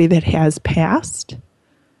or somebody that has passed.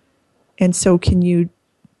 And so can you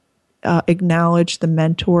acknowledge the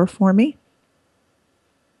mentor for me?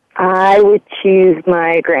 I would choose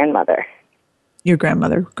my grandmother. Your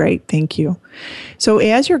grandmother. Great. Thank you. So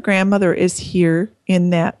as your grandmother is here in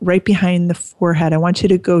that right behind the forehead, I want you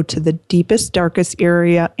to go to the deepest, darkest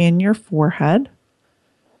area in your forehead,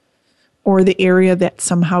 or the area that's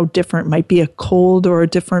somehow different, might be a cold or a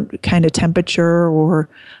different kind of temperature or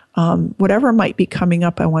whatever might be coming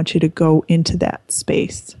up. I want you to go into that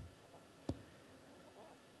space.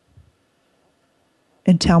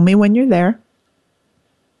 And tell me when you're there.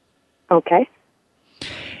 Okay.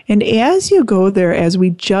 And as you go there, as we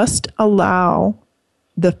just allow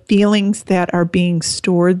the feelings that are being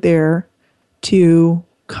stored there to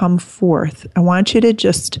come forth, I want you to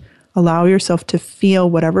just allow yourself to feel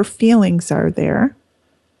whatever feelings are there.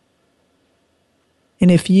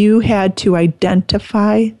 And if you had to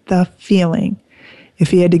identify the feeling,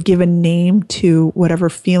 if you had to give a name to whatever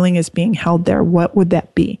feeling is being held there, what would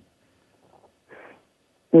that be?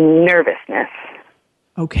 Nervousness.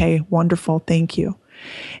 Okay, wonderful. Thank you.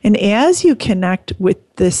 And as you connect with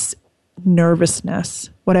this nervousness,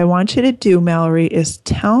 what I want you to do, Mallory, is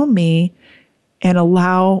tell me and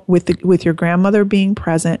allow, with your grandmother being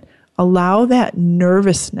present, allow that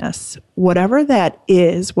nervousness, whatever that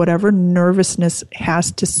is, whatever nervousness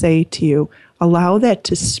has to say to you, allow that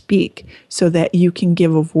to speak so that you can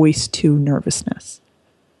give a voice to nervousness.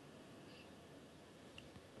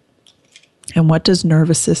 And what does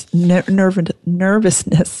nervousness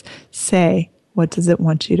say? What does it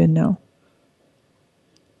want you to know?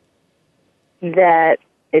 That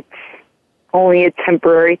it's only a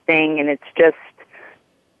temporary thing and it's just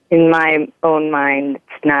in my own mind.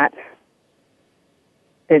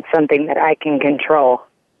 It's something that I can control.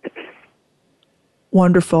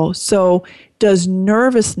 Wonderful. So does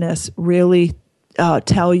nervousness really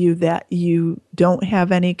tell you that you don't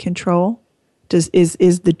have any control? Is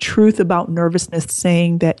the truth about nervousness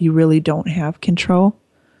saying that you really don't have control?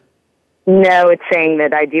 No, it's saying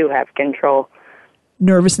that I do have control.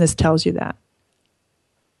 Nervousness tells you that.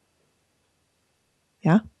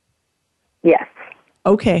 Yeah? Yes.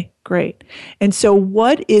 Okay, great. And so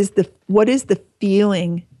what is the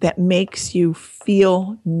feeling that makes you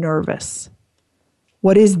feel nervous?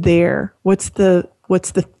 What is there? What's the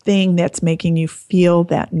thing that's making you feel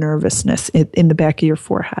that nervousness in the back of your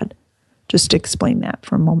forehead? Just explain that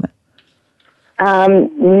for a moment.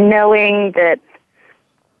 Knowing that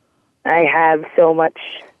I have so much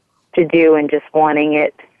to do and just wanting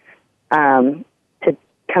it to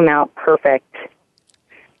come out perfect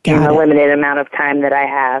in the limited amount of time that I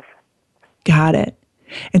have. Got it.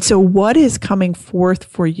 And so what is coming forth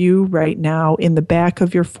for you right now in the back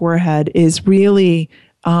of your forehead is really,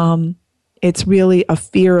 it's really a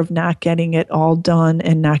fear of not getting it all done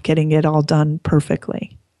and not getting it all done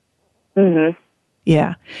perfectly. Mm-hmm.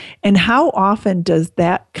 Yeah. And how often does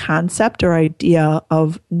that concept or idea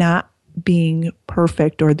of not being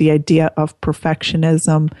perfect or the idea of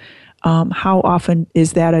perfectionism, how often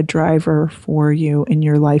is that a driver for you in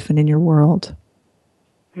your life and in your world?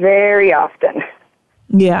 Very often.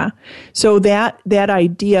 Yeah. So that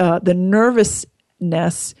idea, the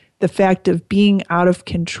nervousness, the fact of being out of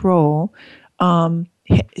control,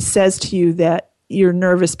 says to you that you're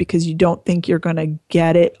nervous because you don't think you're going to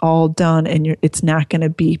get it all done, and it's not going to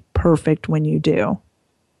be perfect when you do.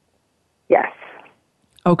 Yes.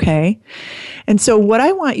 Okay. And so what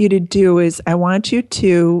I want you to do is I want you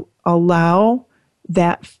to allow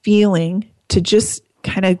that feeling to just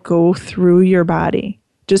kind of go through your body.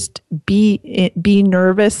 Just be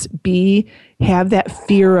nervous, have that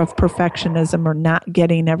fear of perfectionism or not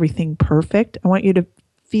getting everything perfect. I want you to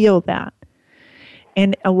feel that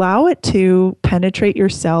and allow it to penetrate your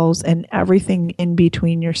cells and everything in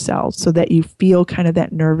between your cells so that you feel kind of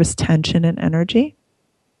that nervous tension and energy.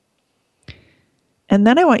 And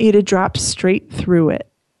then I want you to drop straight through it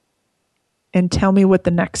and tell me what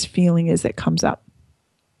the next feeling is that comes up.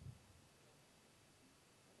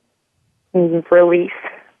 Relief.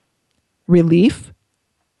 Relief?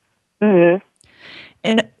 Mm-hmm.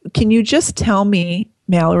 And can you just tell me,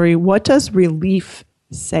 Mallory, what does relief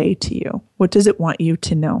say to you? What does it want you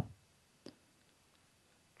to know?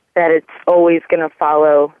 That it's always going to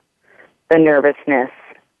follow the nervousness,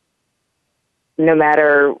 no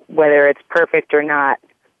matter whether it's perfect or not.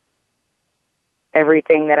 Every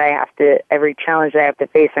challenge that I have to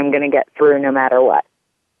face, I'm going to get through no matter what.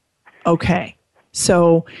 Okay.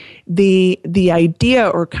 So the idea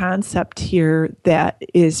or concept here that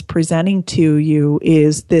is presenting to you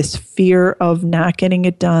is this fear of not getting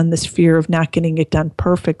it done, this fear of not getting it done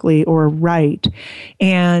perfectly or right.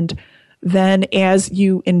 And then as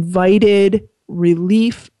you invited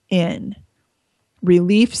relief in,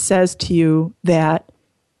 relief says to you that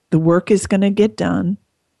the work is going to get done.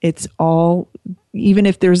 It's all, even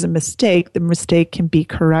if there's a mistake, the mistake can be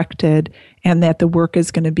corrected and that the work is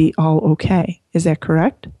going to be all okay. Is that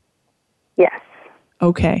correct? Yes.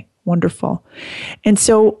 Okay, wonderful. And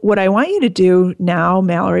so what I want you to do now,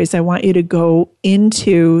 Mallory, is I want you to go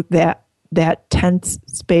into that tense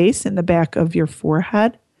space in the back of your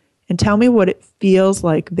forehead and tell me what it feels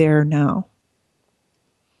like there now.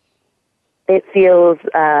 It feels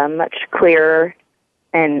much clearer,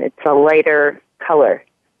 and it's a lighter color.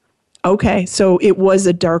 Okay, so it was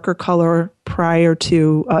a darker color prior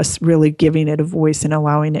to us really giving it a voice and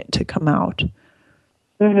allowing it to come out.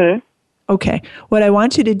 Mm-hmm. Okay, what I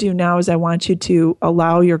want you to do now is I want you to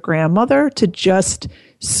allow your grandmother to just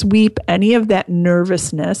sweep any of that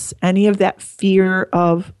nervousness, any of that fear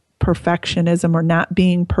of perfectionism or not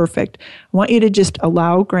being perfect. I want you to just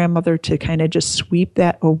allow grandmother to kind of just sweep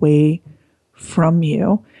that away from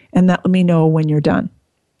you, and let me know when you're done.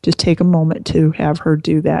 Just take a moment to have her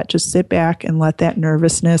do that. Just sit back and let that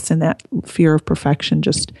nervousness and that fear of perfection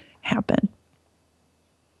just happen.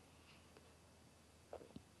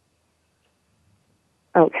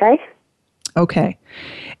 Okay. Okay.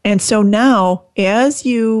 And so now, as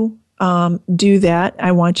you do that,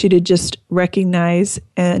 I want you to just recognize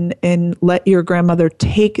and let your grandmother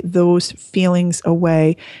take those feelings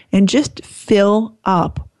away and just fill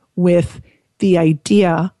up with the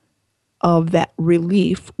idea of that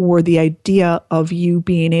relief or the idea of you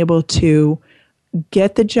being able to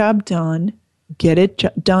get the job done, get it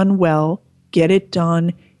done well, get it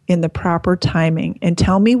done in the proper timing. And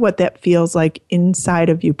tell me what that feels like inside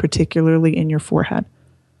of you, particularly in your forehead.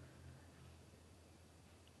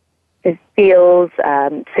 It feels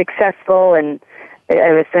successful, and I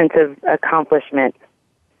have a sense of accomplishment.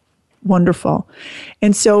 Wonderful.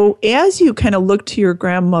 And so as you kind of look to your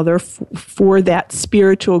grandmother for that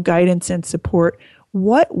spiritual guidance and support,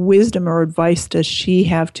 what wisdom or advice does she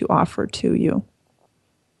have to offer to you?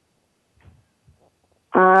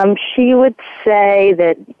 She would say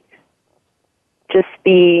that just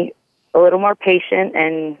be a little more patient,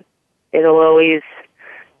 and it'll always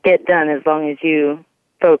get done as long as you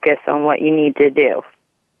focus on what you need to do.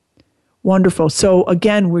 Wonderful. So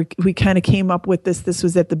again, we kind of came up with this. This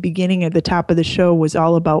was at the beginning, at the top of the show, was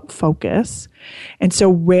all about focus. And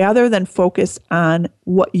so rather than focus on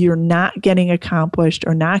what you're not getting accomplished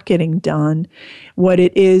or not getting done, what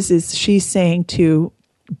it is she's saying to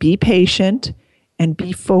be patient and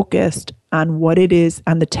be focused on what it is,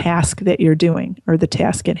 on the task that you're doing or the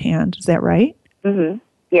task at hand. Is that right? Mm-hmm.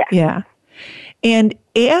 Yeah. Yeah. And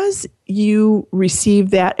as you receive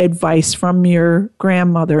that advice from your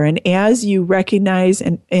grandmother, and as you recognize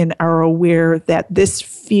and are aware that this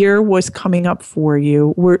fear was coming up for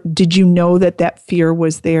you, did you know that fear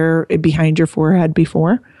was there behind your forehead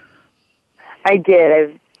before? I did.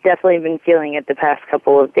 I've definitely been feeling it the past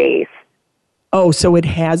couple of days. Oh, so it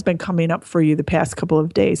has been coming up for you the past couple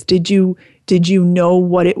of days. Did you know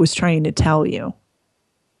what it was trying to tell you?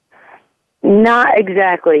 Not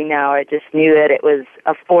exactly, no. I just knew that it was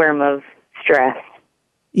a form of stress.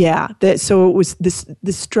 Yeah. So it was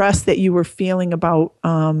the stress that you were feeling about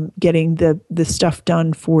getting the stuff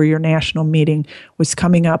done for your national meeting was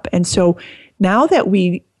coming up. And so now that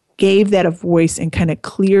we gave that a voice and kind of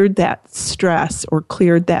cleared that stress or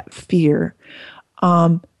cleared that fear,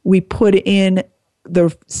 we put in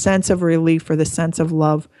the sense of relief or the sense of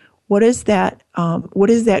love. What does that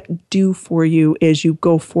do for you as you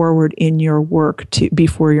go forward in your work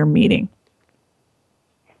before your meeting?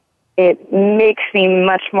 It makes me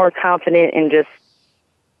much more confident in just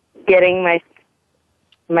getting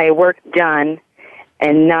my work done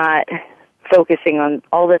and not focusing on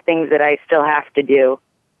all the things that I still have to do.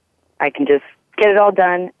 I can just get it all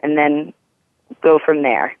done and then go from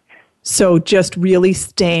there. So just really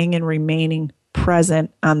staying and remaining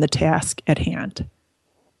present on the task at hand.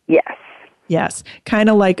 Yes. Yes. Kind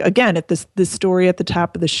of like, again, at this story at the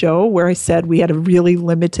top of the show where I said we had a really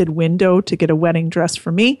limited window to get a wedding dress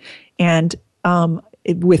for me. And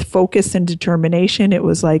with focus and determination, it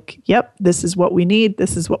was like, yep, this is what we need.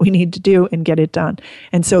 This is what we need to do and get it done.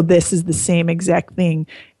 And so this is the same exact thing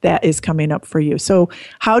that is coming up for you. So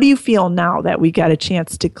how do you feel now that we got a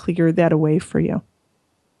chance to clear that away for you?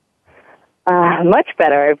 Much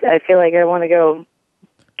better. I feel like I want to go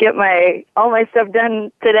get all my stuff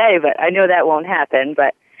done today, but I know that won't happen.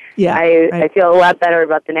 But yeah, I feel a lot better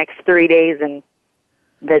about the next 3 days and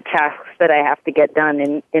the tasks that I have to get done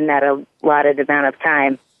in that allotted amount of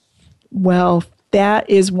time. Well, that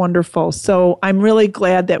is wonderful. So I'm really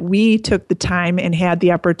glad that we took the time and had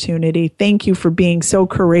the opportunity. Thank you for being so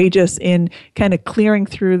courageous in kind of clearing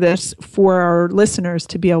through this for our listeners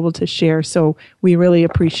to be able to share. So we really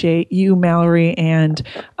appreciate you, Mallory, and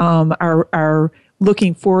our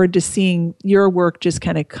looking forward to seeing your work just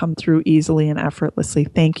kind of come through easily and effortlessly.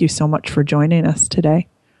 Thank you so much for joining us today.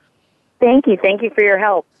 Thank you. Thank you for your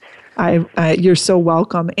help. You're so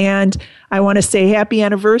welcome. And I want to say happy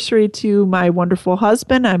anniversary to my wonderful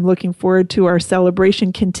husband. I'm looking forward to our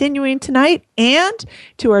celebration continuing tonight, and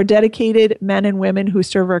to our dedicated men and women who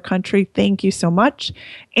serve our country. Thank you so much.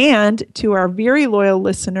 And to our very loyal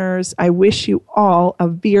listeners, I wish you all a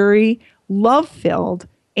very love-filled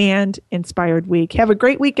and inspired week. Have a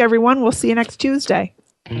great week, everyone. We'll see you next Tuesday.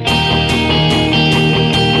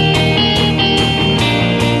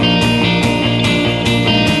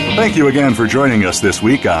 Thank you again for joining us this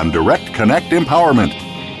week on Direct Connect Empowerment.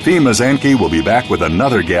 Fee Mazanke will be back with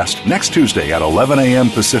another guest next Tuesday at 11 a.m.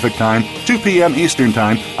 Pacific Time, 2 p.m. Eastern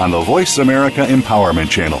Time on the Voice America Empowerment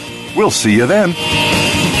Channel. We'll see you then.